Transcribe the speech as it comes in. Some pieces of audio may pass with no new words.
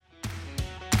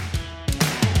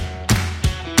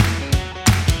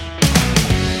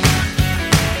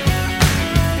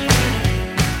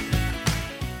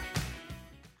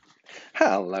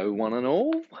Hello, one and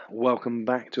all. Welcome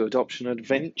back to Adoption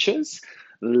Adventures.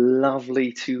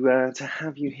 Lovely to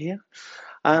have you here.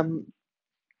 I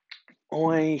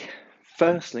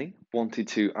firstly wanted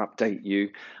to update you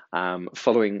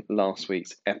following last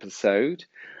week's episode.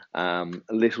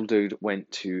 Little Dude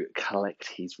went to collect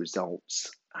his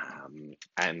results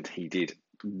and he did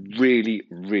really,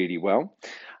 really well.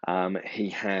 He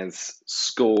has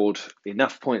scored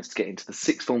enough points to get into the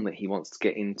sixth form that he wants to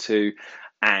get into,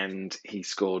 and he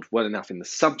scored well enough in the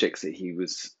subjects that he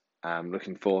was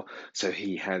looking for, so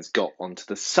he has got onto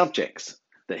the subjects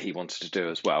that he wanted to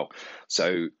do as well.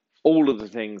 So all of the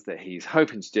things that he's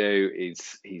hoping to do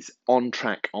is he's on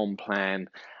track, on plan,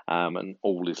 and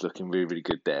all is looking really, really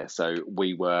good there. So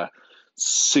we were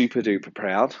super duper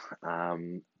proud,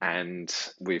 and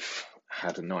we've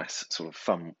had a nice sort of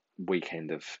fun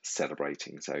weekend of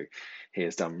celebrating. So he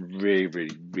has done really,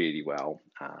 really, really well.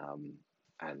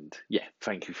 And yeah,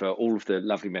 thank you for all of the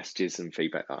lovely messages and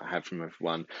feedback that I had from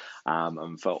everyone,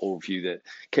 and for all of you that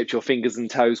kept your fingers and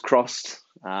toes crossed.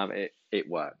 It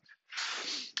worked.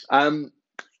 I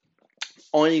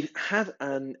had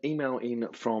an email in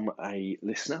from a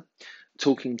listener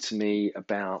talking to me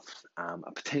about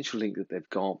a potential link that they've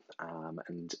got,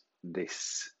 and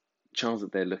this child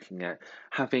that they're looking at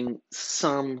having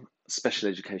some special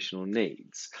educational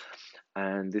needs.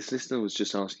 And this listener was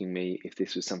just asking me if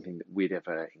this was something that we'd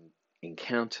ever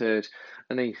encountered,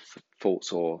 and any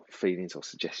thoughts or feelings or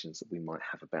suggestions that we might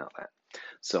have about that.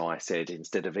 So I said,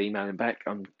 instead of emailing back,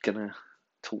 I'm going to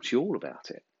talk to you all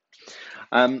about it.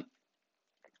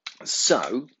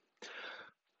 So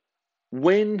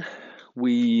when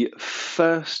we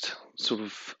first sort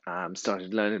of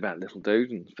started learning about Little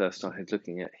Dude and first started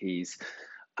looking at his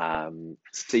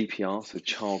CPR, so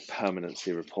Child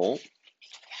Permanency Report,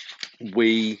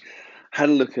 we had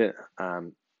a look at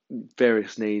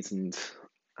various needs and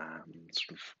sort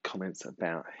of comments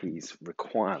about his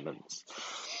requirements.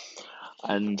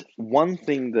 And one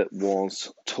thing that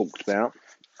was talked about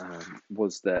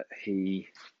was that he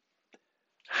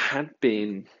had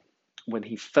been, when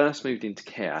he first moved into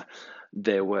care,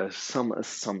 there were some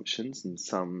assumptions and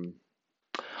some,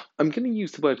 I'm going to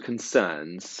use the word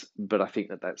concerns, but I think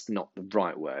that that's not the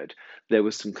right word. There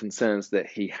were some concerns that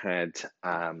he had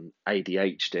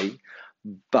ADHD,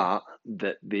 but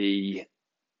that the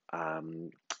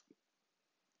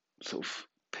sort of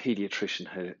pediatrician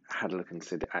had a look and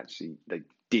said actually they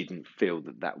didn't feel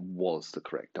that that was the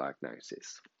correct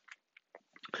diagnosis.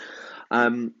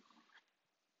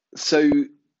 So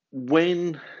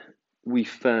when we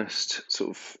first sort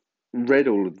of read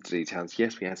all of the details,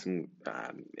 yes, we had some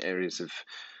areas of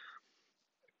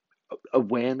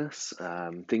awareness,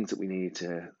 things that we needed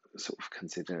to sort of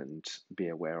consider and be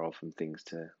aware of, and things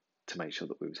to make sure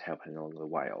that we was helping along the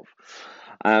way of.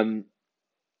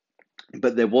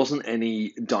 But there wasn't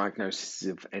any diagnosis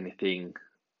of anything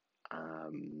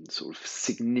sort of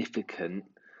significant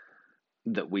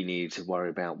that we needed to worry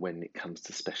about when it comes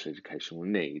to special educational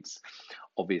needs.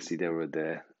 Obviously, there were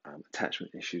the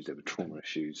attachment issues, there were trauma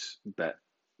issues, but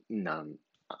none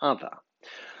other.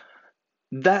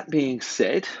 That being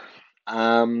said,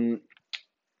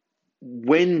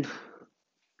 when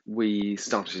we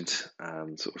started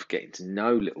sort of getting to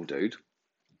know Little Dude,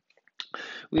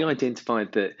 we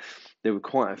identified that there were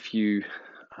quite a few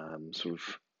sort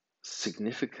of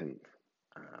significant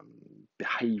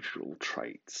behavioural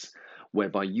traits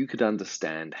whereby you could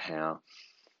understand how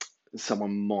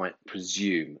someone might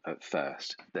presume at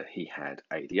first that he had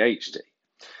ADHD.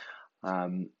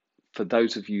 For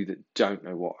those of you that don't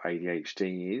know what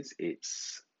ADHD is,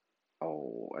 it's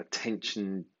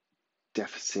attention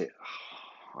deficit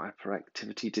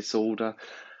hyperactivity disorder.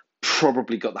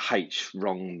 Probably got the H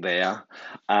wrong there.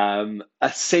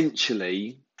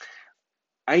 Essentially,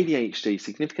 ADHD,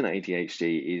 significant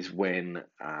ADHD, is when,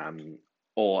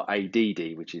 or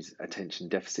ADD, which is attention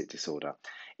deficit disorder,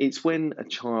 it's when a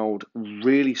child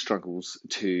really struggles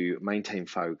to maintain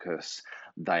focus.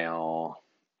 They are,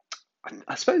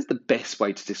 I suppose the best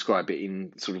way to describe it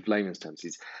in sort of layman's terms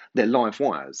is they're live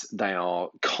wires. They are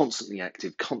constantly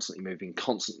active, constantly moving,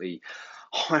 constantly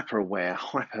hyper aware,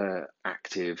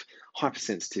 hyperactive,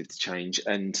 hypersensitive to change,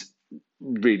 and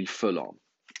really full on.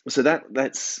 So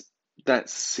that's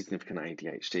significant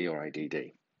ADHD or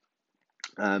ADD.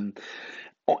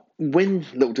 When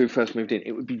Little Dude first moved in,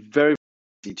 it would be very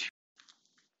easy to.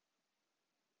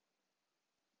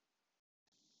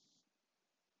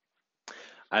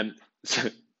 So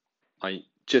I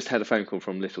just had a phone call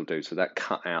from Little Dude, so that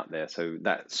cut out there. So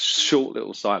that short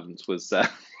little silence was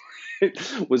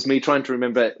was me trying to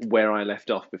remember where I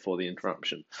left off before the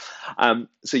interruption.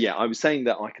 So yeah, I was saying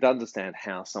that I could understand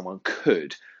how someone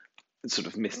could sort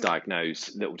of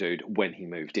misdiagnosed little dude when he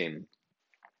moved in,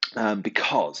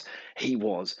 because he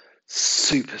was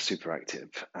super active.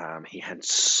 He had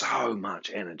so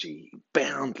much energy,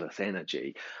 boundless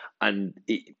energy, and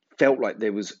it felt like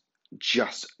there was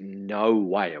just no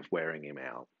way of wearing him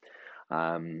out.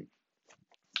 Um,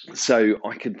 so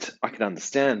I could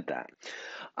understand that.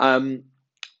 Um,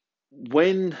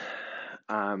 when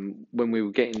when we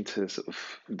were getting to sort of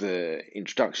the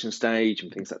introduction stage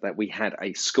and things like that, we had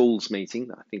a schools meeting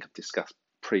that I think I've discussed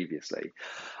previously.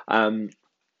 Um,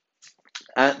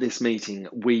 at this meeting,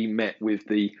 we met with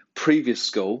the previous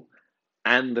school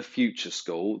and the future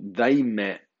school. They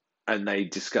met and they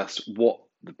discussed what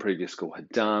the previous school had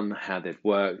done, how they'd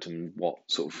worked, and what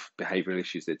sort of behavioural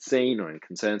issues they'd seen or any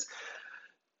concerns.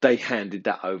 They handed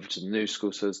that over to the new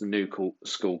school so as the new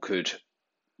school could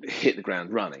hit the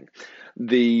ground running.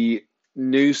 The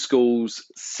new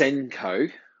school's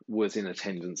SENCO was in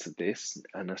attendance at this,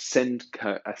 and a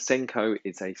SENCO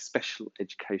is a special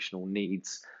educational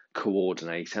needs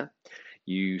coordinator.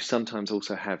 You sometimes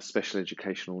also have special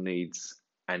educational needs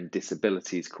and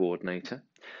disabilities coordinator.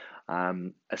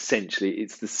 Essentially,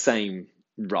 it's the same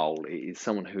role. It is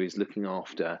someone who is looking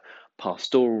after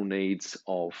pastoral needs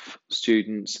of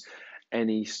students,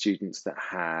 any students that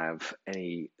have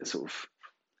any sort of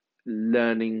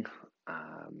learning,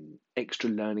 extra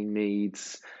learning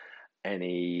needs,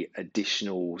 any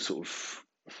additional sort of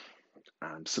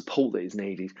support that is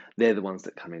needed. They're the ones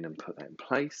that come in and put that in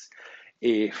place.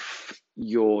 If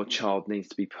your child needs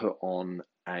to be put on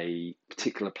a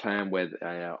particular plan where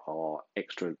there are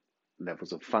extra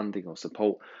levels of funding or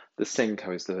support, the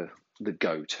SENCO is the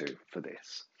go-to for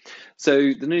this.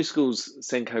 So the new school's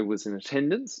SENCO was in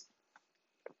attendance,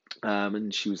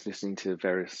 and she was listening to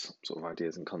various sort of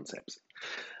ideas and concepts.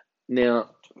 Now,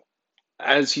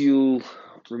 as you'll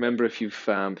remember, if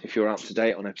you're up to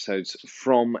date on episodes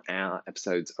from our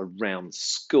episodes around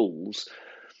schools,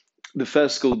 the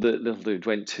first school that little dude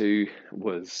went to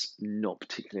was not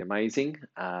particularly amazing.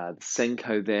 The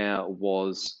SENCO there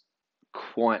was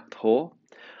quite poor,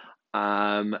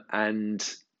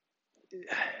 and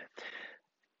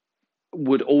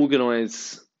would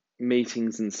organise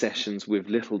meetings and sessions with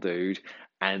little dude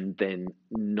and then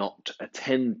not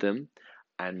attend them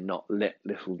and not let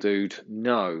little dude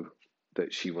know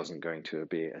that she wasn't going to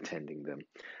be attending them.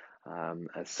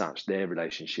 As such, their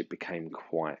relationship became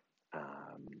quite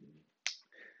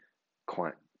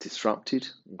disrupted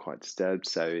and quite disturbed.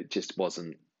 So it just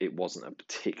wasn't a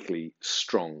particularly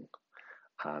strong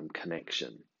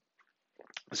connection.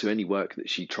 So any work that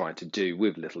she tried to do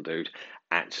with little dude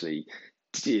actually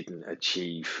didn't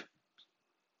achieve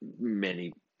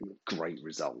many great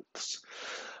results.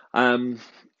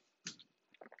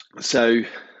 So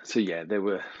yeah, there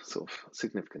were sort of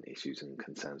significant issues and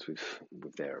concerns with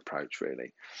their approach,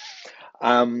 really.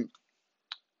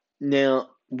 Now,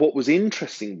 what was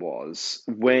interesting was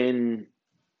when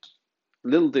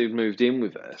little dude moved in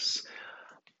with us,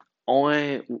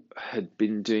 I had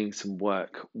been doing some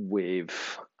work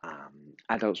with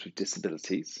adults with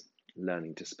disabilities,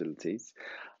 learning disabilities,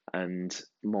 and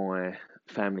my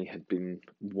family had been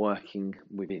working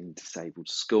within disabled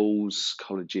schools,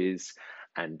 colleges,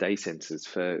 and day centres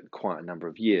for quite a number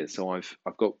of years. So I've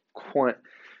got quite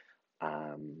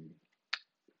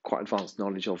advanced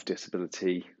knowledge of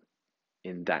disability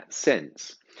in that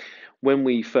sense. When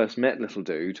we first met little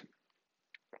dude,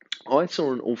 I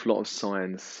saw an awful lot of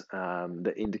signs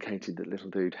that indicated that little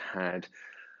dude had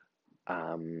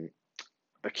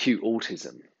acute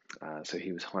autism. So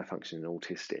he was high functioning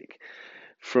autistic.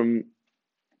 From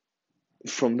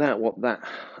that,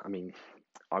 I mean,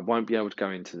 I won't be able to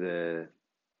go into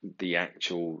the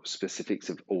actual specifics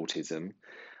of autism.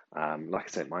 Like I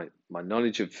said, my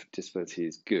knowledge of disability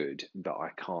is good, but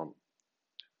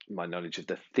my knowledge of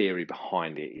the theory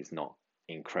behind it is not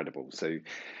incredible. So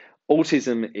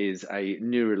autism is a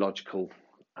neurological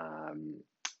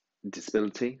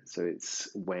disability. So it's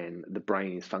when the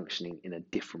brain is functioning in a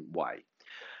different way.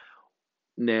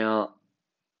 Now,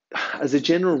 as a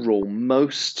general rule,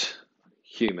 most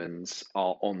humans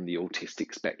are on the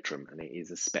autistic spectrum, and it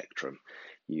is a spectrum.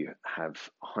 You have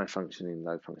high functioning,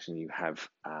 low functioning. You have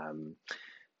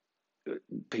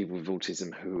people with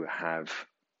autism who have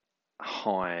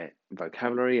high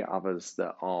vocabulary, others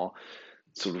that are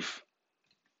sort of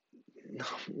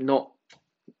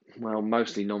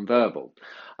mostly non-verbal.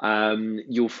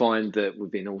 You'll find that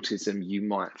within autism, you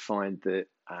might find that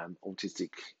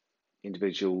autistic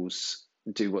individuals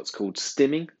do what's called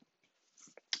stimming,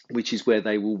 which is where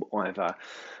they will either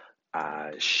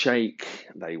shake,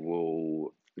 they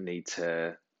will need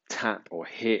to tap or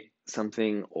hit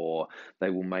something, or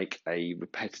they will make a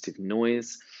repetitive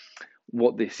noise.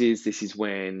 what this is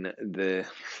when the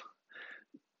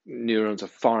neurons are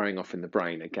firing off in the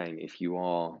brain. Again, if you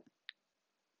are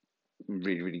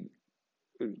really, really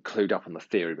clued up on the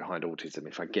theory behind autism,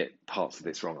 if I get parts of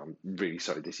this wrong, I'm really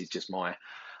sorry. This is just my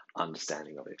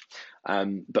understanding of it.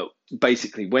 But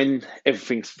basically, when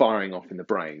everything's firing off in the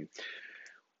brain,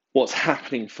 what's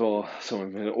happening for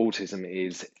someone with autism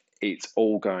is it's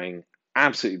all going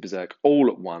absolutely berserk all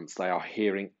at once. They are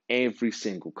hearing every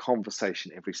single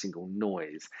conversation, every single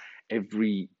noise,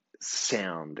 every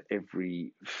sound,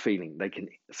 every feeling. They can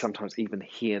sometimes even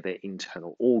hear their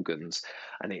internal organs,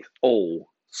 and it's all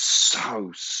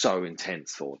so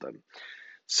intense for them.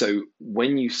 So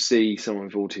when you see someone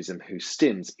with autism who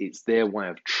stims, it's their way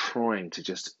of trying to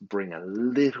just bring a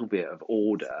little bit of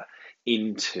order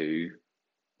into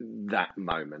that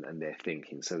moment and their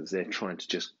thinking. So they're trying to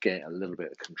just get a little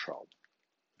bit of control.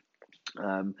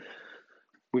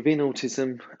 Within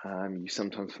autism, you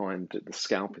sometimes find that the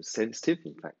scalp is sensitive,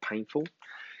 in fact painful.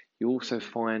 You also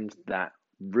find that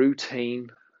routine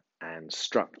and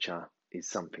structure is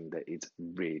something that is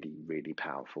really, really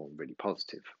powerful and really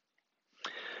positive.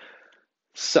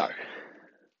 So,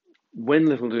 when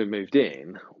Little Dude moved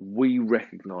in, we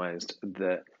recognised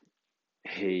that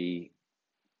he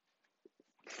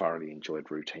thoroughly enjoyed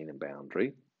routine and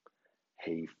boundary.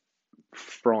 He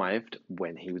thrived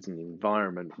when he was in an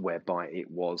environment whereby it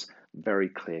was very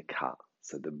clear cut.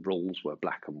 So the rules were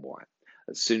black and white.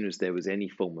 As soon as there was any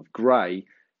form of grey,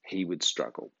 he would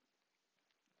struggle.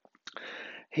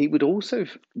 We would also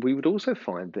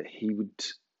find that he would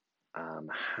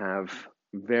have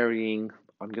varying,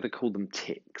 I'm going to call them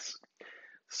tics.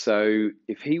 So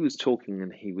if he was talking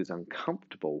and he was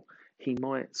uncomfortable, he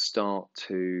might start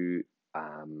to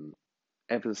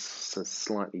ever so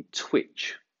slightly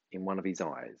twitch in one of his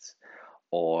eyes,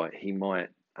 or he might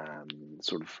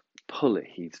sort of pull at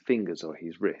his fingers or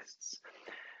his wrists.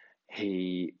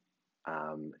 He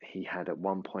had at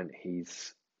one point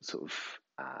his sort of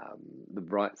the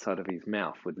right side of his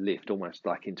mouth would lift almost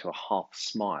like into a half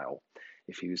smile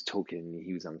if he was talking and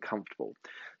he was uncomfortable.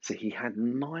 So he had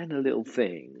minor little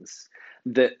things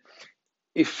that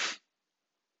if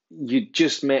you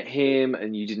just met him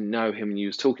and you didn't know him and you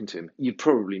was talking to him, you'd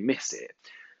probably miss it.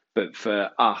 But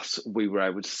for us, we were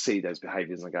able to see those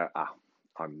behaviours and go,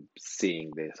 I'm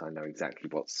seeing this. I know exactly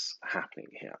what's happening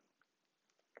here.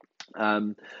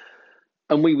 And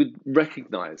we would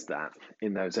recognise that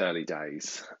in those early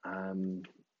days. And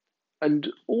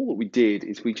all that we did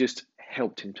is we just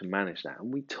helped him to manage that.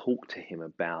 And we talked to him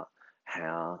about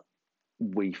how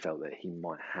we felt that he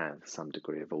might have some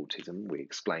degree of autism. We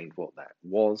explained what that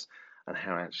was and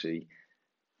how actually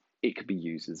it could be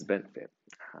used as a benefit.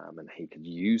 And he could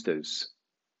use those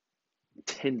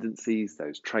tendencies,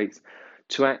 those traits,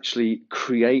 to actually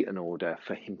create an order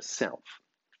for himself.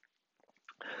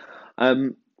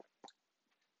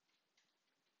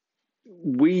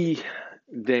 We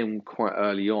then, quite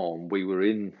early on, we were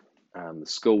in the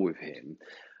school with him,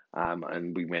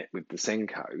 and we met with the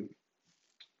SENCO.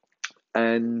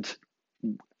 And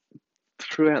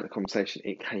throughout the conversation,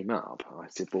 it came up. I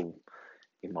said, well,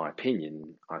 in my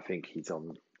opinion, I think he's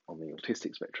on the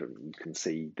autistic spectrum. You can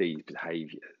see these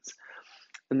behaviours.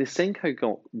 And the SENCO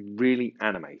got really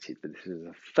animated, but this was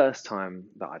the first time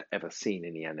that I'd ever seen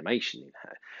any animation in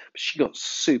her. But she got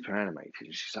super animated.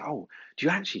 And she said, oh, do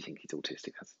you actually think he's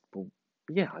autistic? I said, well,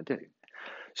 yeah, I do.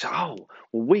 So, oh,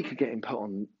 well, we could get him put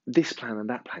on this plan and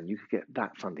that plan. You could get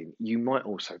that funding. You might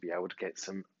also be able to get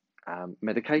some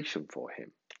medication for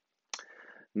him.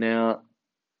 Now,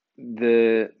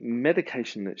 the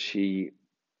medication that she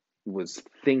was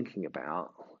thinking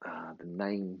about, the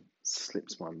name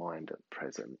slips my mind at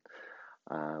present.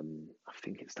 I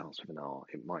think it starts with an R.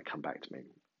 It might come back to me.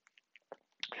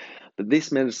 But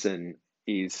this medicine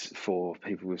is for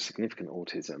people with significant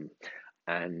autism.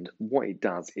 And what it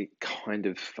does, it kind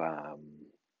of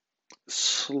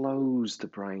slows the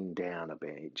brain down a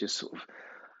bit. It just sort of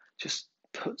just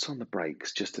puts on the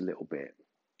brakes just a little bit.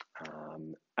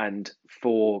 And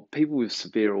for people with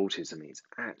severe autism,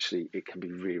 it can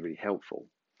be really, really helpful.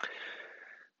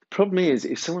 The problem is,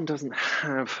 if someone doesn't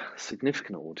have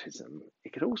significant autism,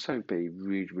 it could also be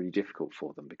really, really difficult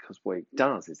for them, because what it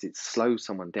does is it slows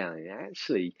someone down and it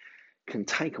actually can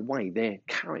take away their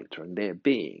character and their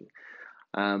being.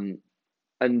 And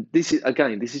this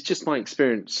is just my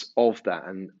experience of that,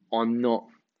 and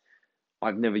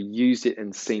I've never used it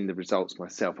and seen the results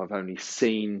myself. I've only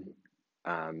seen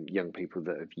young people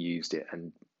that have used it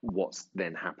and what's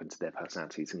then happened to their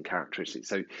personalities and characteristics.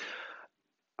 So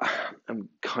I'm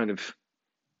kind of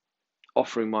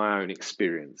offering my own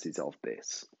experiences of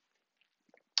this.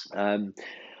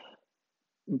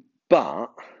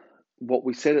 But what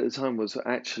we said at the time was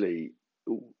actually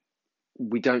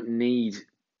we don't need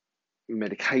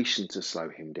medication to slow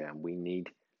him down. We need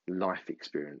life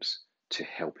experience to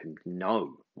help him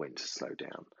know when to slow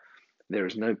down. There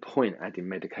is no point adding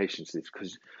medication to this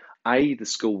because A, the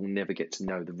school will never get to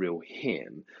know the real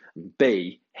him, and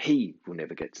B, he will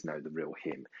never get to know the real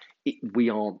him. We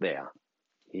aren't there.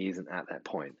 He isn't at that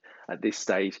point. At this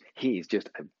stage, he is just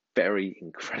a very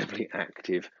incredibly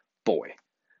active boy.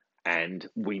 And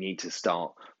we need to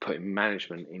start putting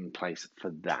management in place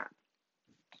for that.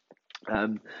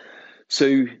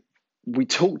 So we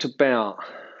talked about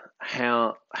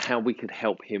how we could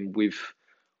help him with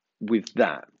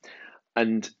that.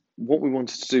 And what we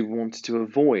wanted to do, we wanted to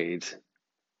avoid.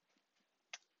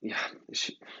 Yeah,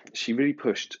 she really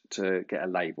pushed to get a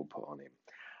label put on him,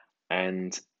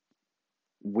 and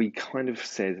we kind of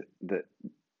said that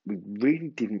we really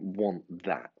didn't want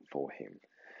that for him.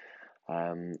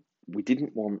 We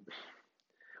didn't want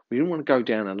to go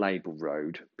down a label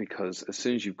road because as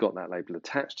soon as you've got that label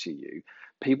attached to you,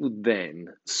 people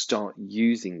then start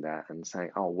using that and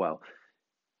saying, "Oh well,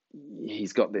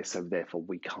 he's got this, so therefore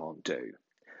we can't do."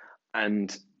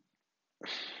 And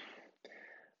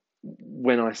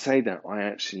when I say that, I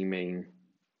actually mean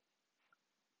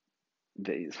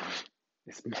that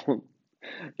it's more,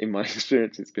 in my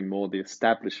experience, it's been more the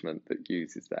establishment that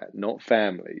uses that, not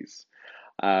families.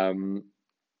 But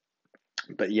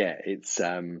yeah, it's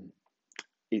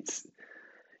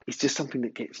just something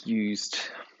that gets used.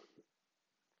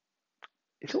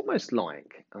 It's almost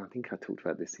like, and I think I talked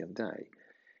about this the other day,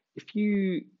 if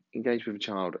you engage with a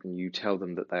child and you tell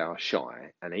them that they are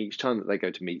shy, and each time that they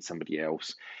go to meet somebody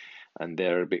else and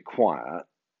they're a bit quiet,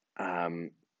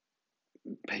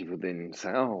 people then say,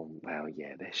 "Oh, well,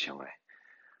 yeah, they're shy."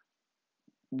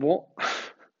 What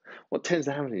tends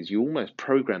to happen is you almost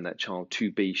program that child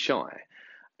to be shy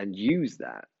and use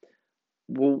that.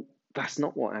 Well, that's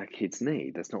not what our kids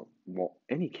need. That's not what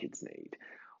any kids need.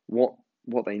 What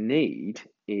they need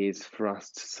is for us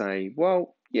to say,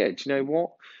 "Well, yeah, do you know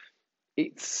what?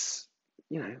 It's,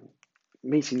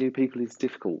 meeting new people is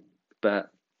difficult, but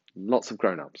lots of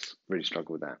grown-ups really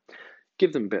struggle with that.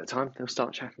 Give them a bit of time, they'll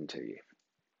start chatting to you."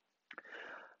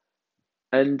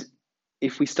 And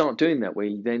if we start doing that,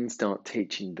 we then start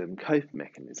teaching them coping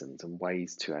mechanisms and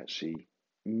ways to actually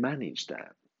manage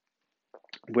that.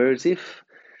 Whereas if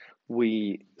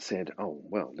we said, "Oh,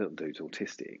 well, little dude's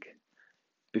autistic,"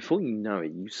 before you know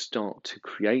it, you start to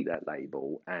create that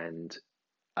label and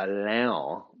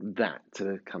allow that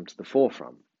to come to the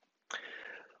forefront.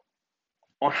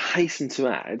 I hasten to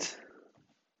add,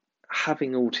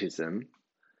 having autism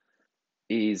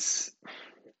is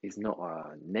not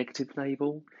a negative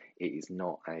label. It is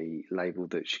not a label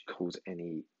that should cause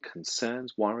any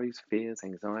concerns, worries, fears,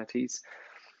 anxieties.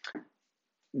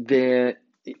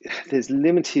 There's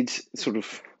limited sort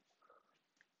of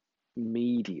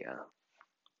media,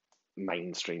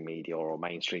 mainstream media or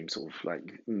mainstream sort of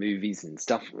like movies and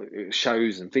stuff,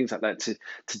 shows and things like that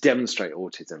to demonstrate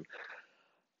autism.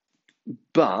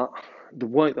 But the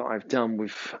work that I've done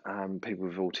with people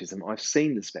with autism, I've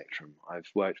seen the spectrum. I've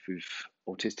worked with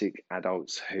autistic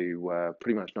adults who were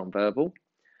pretty much non-verbal,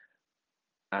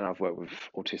 and I've worked with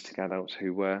autistic adults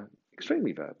who were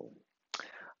extremely verbal.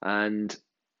 And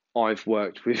I've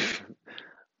worked with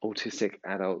autistic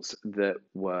adults that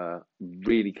were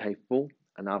really capable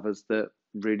and others that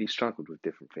really struggled with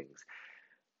different things.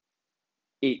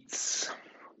 It's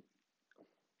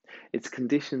a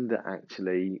condition that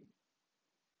actually,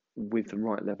 with the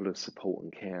right level of support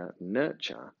and care and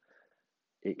nurture,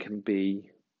 it can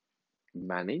be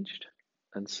managed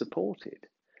and supported.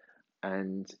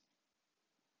 And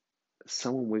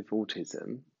someone with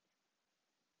autism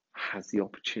has the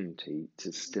opportunity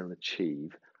to still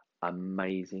achieve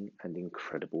amazing and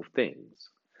incredible things.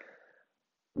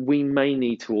 We may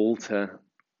need to alter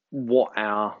what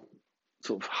our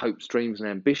sort of hopes, dreams, and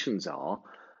ambitions are,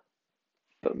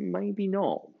 but maybe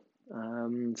not.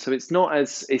 So it's not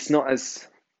as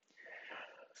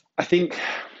I think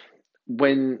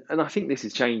and I think this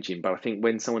is changing, but I think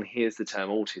when someone hears the term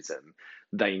autism,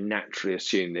 they naturally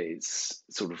assume that it's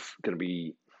sort of going to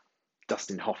be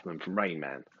Dustin Hoffman from Rain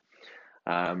Man.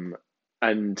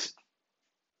 And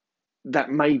that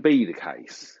may be the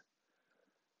case,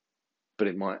 but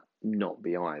it might not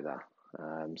be either.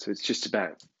 So it's just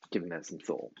about giving that some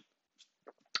thought.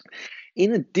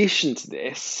 In addition to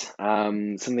this,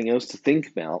 something else to think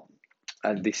about,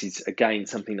 and this is again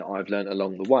something that I've learned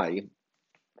along the way,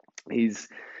 is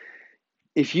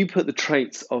if you put the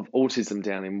traits of autism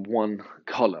down in one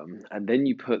column and then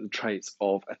you put the traits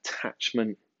of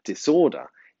attachment disorder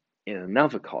in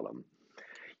another column,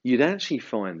 you'd actually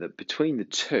find that between the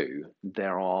two,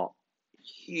 there are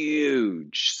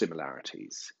huge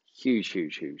similarities, huge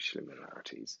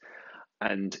similarities.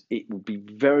 And it would be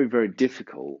very, very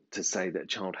difficult to say that a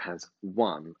child has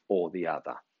one or the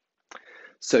other.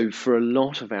 So, for a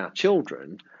lot of our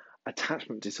children,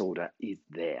 attachment disorder is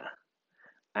there.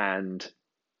 And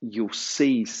you'll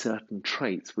see certain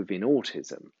traits within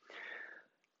autism.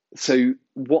 So,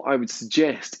 what I would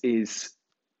suggest is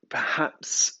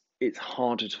perhaps it's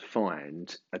harder to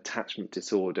find attachment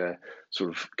disorder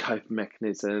sort of coping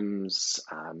mechanisms,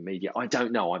 media. I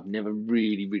don't know. I've never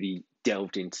really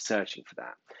delved into searching for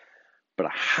that. But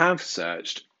I have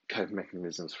searched coping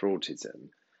mechanisms for autism,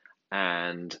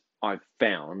 and I've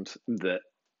found that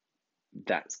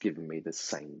that's given me the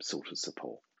same sort of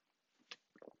support.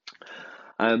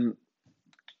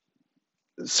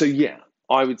 So yeah,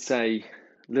 I would say,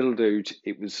 little dude,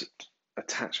 it was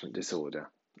attachment disorder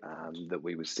that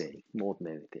we were seeing more than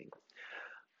anything,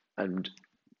 and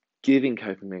giving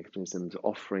coping mechanisms,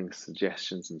 offering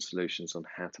suggestions and solutions on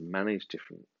how to manage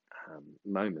different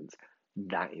moments.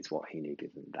 That is what he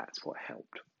needed, and that's what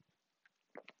helped.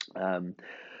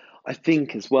 I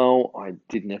think as well, I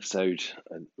did an episode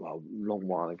a long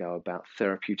while ago about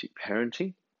therapeutic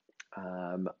parenting.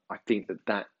 I think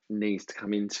that needs to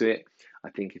come into it.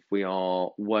 I think if we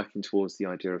are working towards the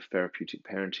idea of therapeutic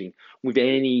parenting with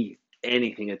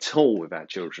anything at all with our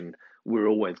children, we're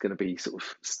always going to be sort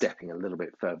of stepping a little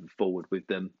bit further forward with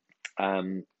them.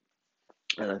 And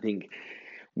I think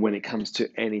when it comes to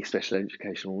any special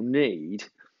educational need,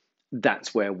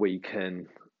 that's where we can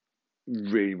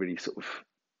really sort of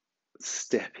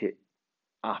step it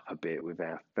up a bit with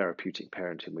our therapeutic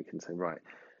parenting. We can say, right,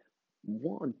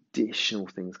 what additional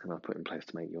things can I put in place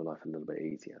to make your life a little bit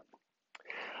easier?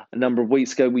 A number of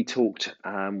weeks ago, we talked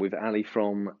with Ali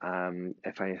from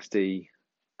FASD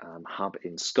Hub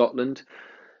in Scotland.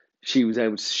 She was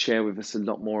able to share with us a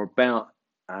lot more about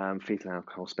fetal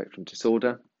alcohol spectrum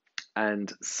disorder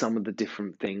and some of the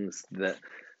different things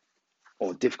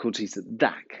or difficulties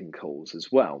that can cause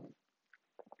as well.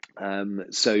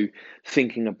 So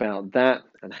thinking about that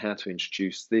and how to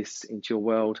introduce this into your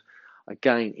world,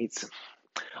 again,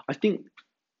 I think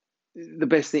the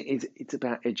best thing is it's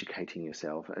about educating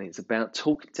yourself, and it's about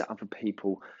talking to other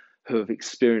people who have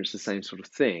experienced the same sort of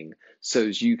thing, so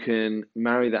as you can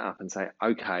marry that up and say,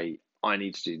 okay, I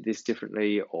need to do this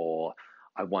differently, or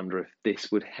I wonder if this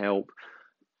would help.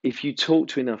 If you talk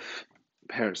to enough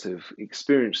parents who have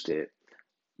experienced it,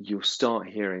 you'll start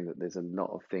hearing that there's a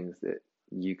lot of things that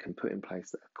you can put in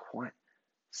place that are quite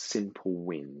simple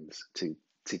wins to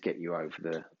get you over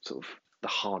the sort of the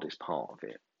hardest part of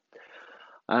it.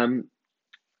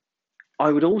 I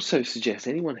would also suggest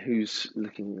anyone who's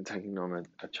looking at taking on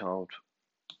a child,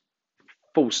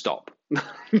 full stop,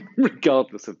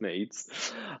 regardless of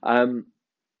needs,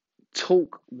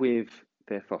 talk with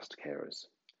their foster carers.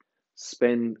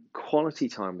 Spend quality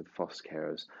time with foster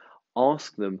carers.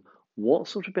 Ask them what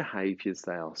sort of behaviours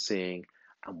they are seeing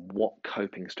and what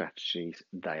coping strategies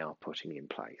they are putting in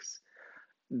place.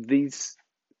 These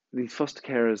foster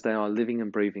carers, they are living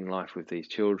and breathing life with these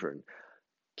children.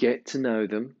 Get to know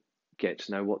them, get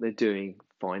to know what they're doing,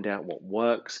 find out what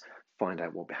works, find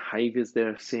out what behaviours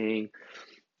they're seeing.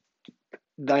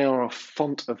 They are a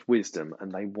font of wisdom and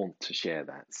they want to share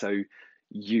that. So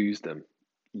use them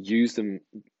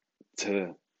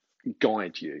to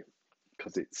guide you,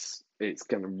 because it's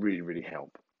going to really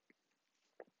help.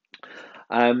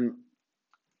 I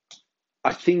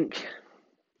think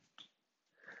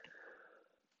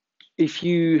if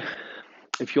you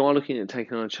are looking at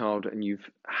taking on a child and you've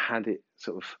had it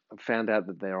sort of found out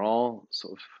that there are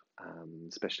sort of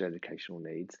special educational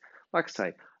needs, like I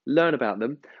say, learn about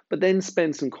them, but then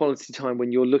spend some quality time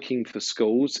when you're looking for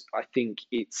schools. I think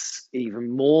it's even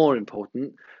more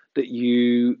important that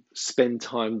you spend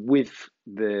time with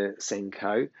the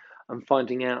SENCO and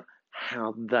finding out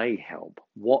how they help,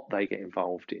 what they get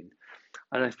involved in.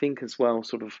 And I think as well,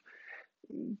 sort of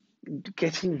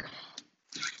getting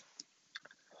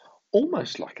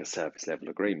almost like a service level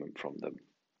agreement from them.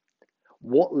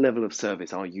 What level of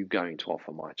service are you going to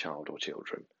offer my child or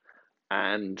children?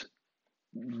 And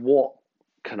what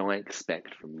can I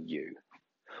expect from you?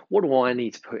 What do I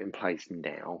need to put in place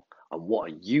now? And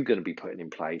what are you going to be putting in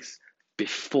place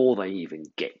before they even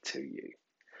get to you?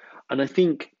 And I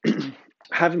think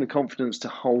having the confidence to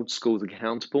hold schools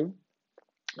accountable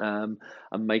and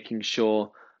making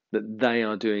sure that they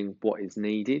are doing what is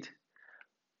needed,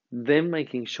 then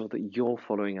making sure that you're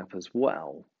following up as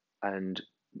well and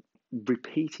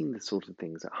repeating the sort of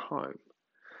things at home.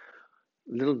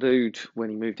 Little dude, when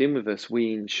he moved in with us,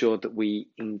 we ensured that we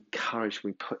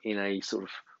put in a sort of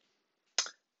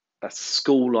a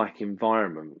school-like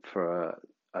environment for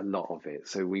a lot of it.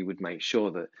 So we would make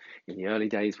sure that in the early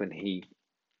days when he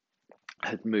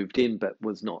had moved in but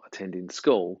was not attending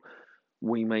school,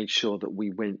 we made sure that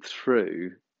we went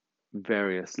through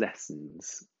various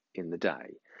lessons in the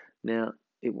day. Now,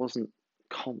 it wasn't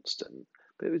constant,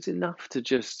 but it was enough to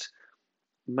just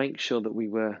make sure that we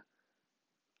were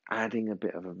adding a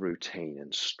bit of a routine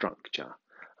and structure,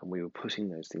 and we were putting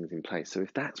those things in place. So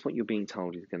if that's what you're being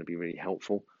told is going to be really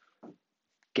helpful,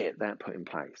 get that put in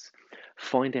place.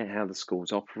 Find out how the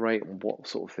schools operate and what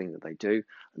sort of thing that they do,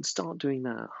 and start doing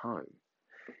that at home.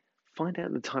 Find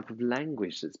out the type of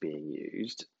language that's being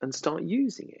used and start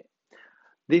using it.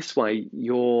 This way,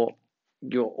 you're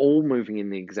all moving in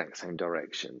the exact same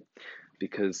direction,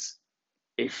 because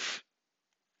if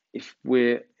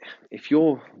if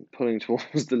you're pulling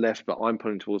towards the left but I'm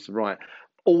pulling towards the right,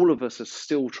 all of us are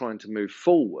still trying to move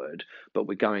forward, but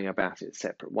we're going about it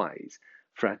separate ways.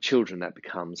 For our children, that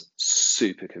becomes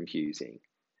super confusing.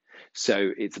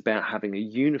 So it's about having a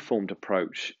uniformed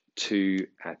approach to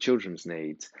our children's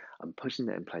needs and putting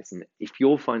that in place. And if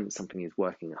you're finding something is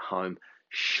working at home,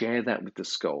 share that with the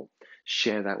school,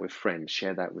 share that with friends,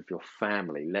 share that with your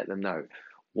family. Let them know.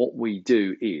 What we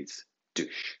do is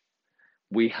douche.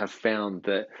 We have found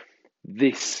that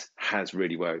this has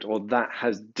really worked, or that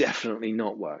has definitely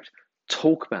not worked.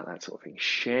 Talk about that sort of thing,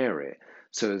 share it,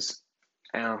 so as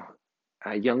our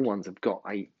young ones have got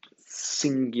a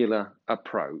singular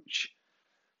approach,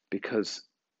 because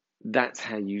that's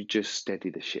how you just steady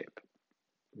the ship.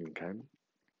 Okay.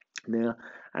 Now,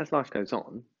 as life goes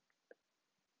on,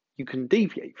 you can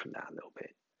deviate from that a little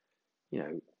bit. You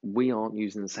know, we aren't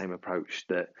using the same approach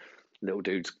that little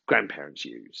dude's grandparents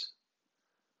use.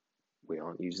 We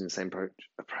aren't using the same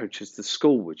approach as the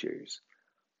school would use.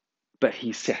 But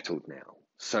he's settled now,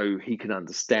 so he can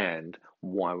understand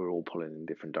why we're all pulling in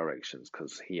different directions,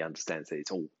 because he understands that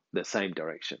it's all the same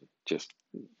direction, just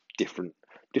different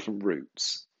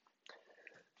routes.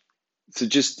 So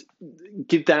just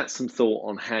give that some thought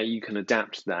on how you can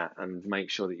adapt that and make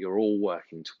sure that you're all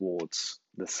working towards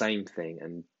the same thing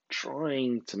and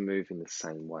trying to move in the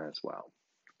same way as well.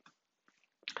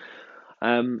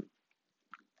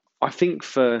 I think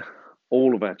for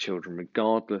all of our children,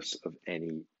 regardless of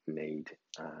any need,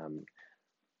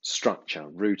 structure,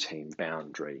 routine,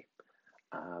 boundary,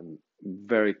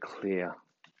 very clear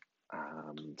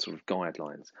sort of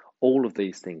guidelines, all of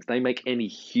these things, they make any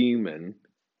human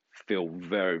feel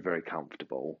very, very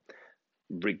comfortable,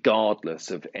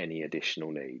 regardless of any additional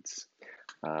needs.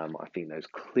 I think those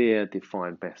clear,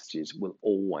 defined messages will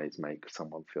always make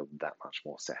someone feel that much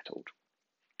more settled.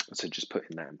 So just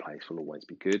putting that in place will always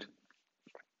be good.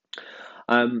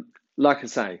 Like I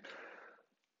say,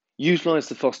 utilise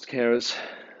the foster carers.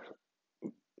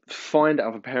 Find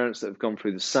other parents that have gone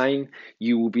through the same.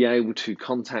 You will be able to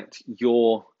contact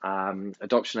your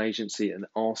adoption agency and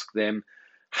ask them,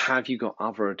 have you got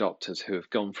other adopters who have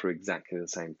gone through exactly the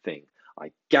same thing?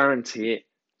 I guarantee it,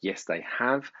 yes, they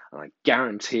have. And I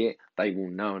guarantee it, they will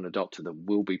know an adopter that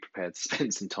will be prepared to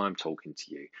spend some time talking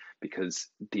to you, because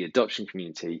the adoption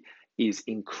community is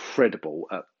incredible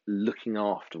at looking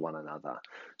after one another.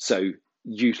 So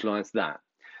utilise that.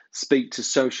 Speak to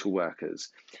social workers.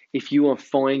 If you are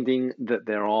finding that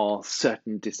there are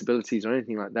certain disabilities or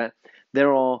anything like that,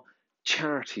 there are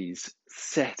charities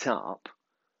set up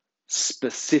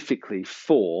specifically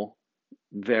for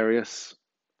various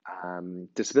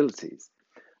disabilities.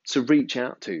 So reach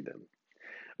out to them.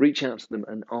 Reach out to them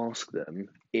and ask them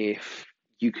if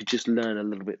you could just learn a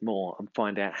little bit more and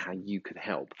find out how you could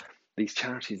help. These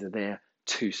charities are there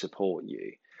to support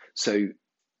you. So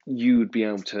you would be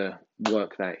able to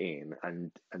work that in,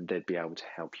 and they'd be able to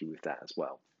help you with that as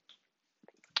well.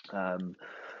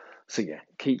 So yeah,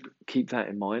 keep that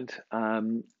in mind.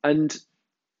 And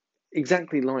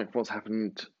exactly like what's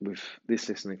happened with this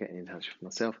listener getting in touch with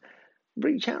myself,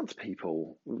 reach out to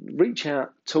people. Reach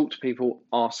out, talk to people,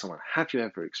 ask someone, have you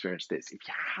ever experienced this? If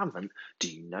you haven't,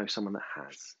 do you know someone that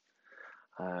has?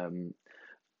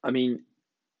 I mean,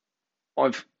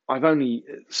 I've only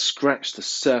scratched the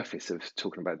surface of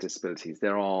talking about disabilities.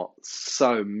 There are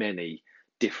so many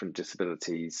different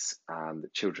disabilities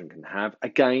that children can have.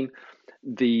 Again,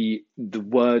 the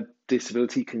word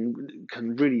disability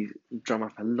can really drum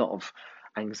up a lot of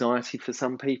anxiety for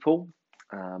some people.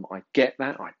 I get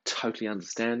that. I totally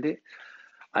understand it.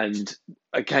 And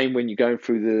again, when you're going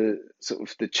through the sort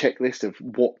of the checklist of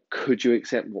what could you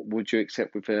accept, what would you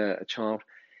accept with a child,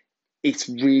 it's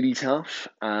really tough.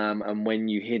 And when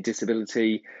you hear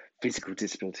disability, physical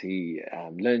disability,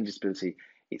 learning disability,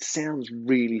 it sounds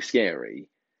really scary.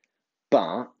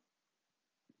 But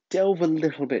delve a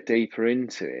little bit deeper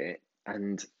into it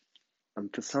and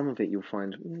And for some of it, you'll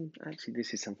find, actually,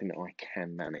 this is something that I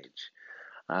can manage.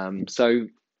 So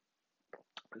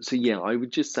yeah, I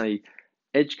would just say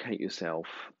educate yourself,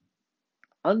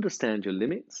 understand your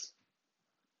limits,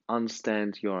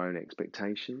 understand your own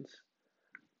expectations,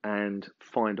 and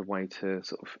find a way to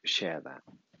sort of share that.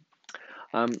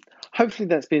 Hopefully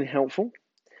that's been helpful.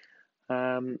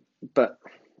 But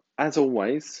as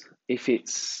always, if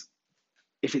it's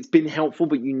been helpful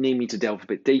but you need me to delve a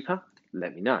bit deeper,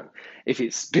 let me know. If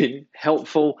it's been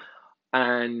helpful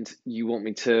and you want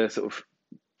me to sort of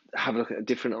have a look at a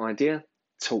different idea,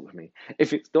 talk to me.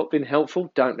 If it's not been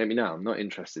helpful, don't let me know. I'm not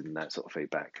interested in that sort of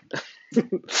feedback.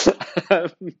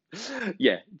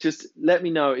 Yeah, just let me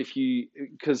know if you,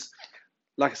 because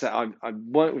like I said, I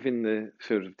work within the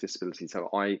field of disability, so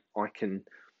I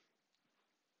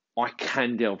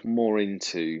can delve more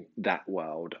into that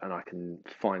world, and I can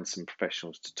find some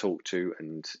professionals to talk to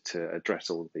and to address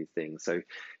all of these things. So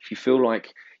if you feel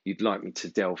like you'd like me to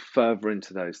delve further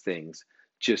into those things,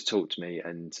 just talk to me,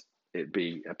 and it'd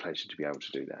be a pleasure to be able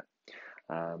to do that.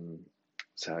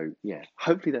 So yeah,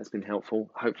 hopefully that's been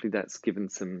helpful. Hopefully that's given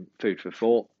some food for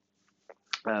thought.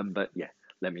 But yeah,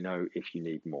 let me know if you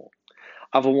need more.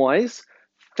 Otherwise,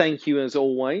 thank you as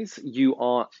always. You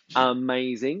are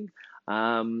amazing.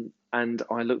 And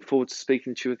I look forward to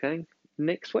speaking to you again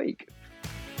next week.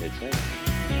 Cheers.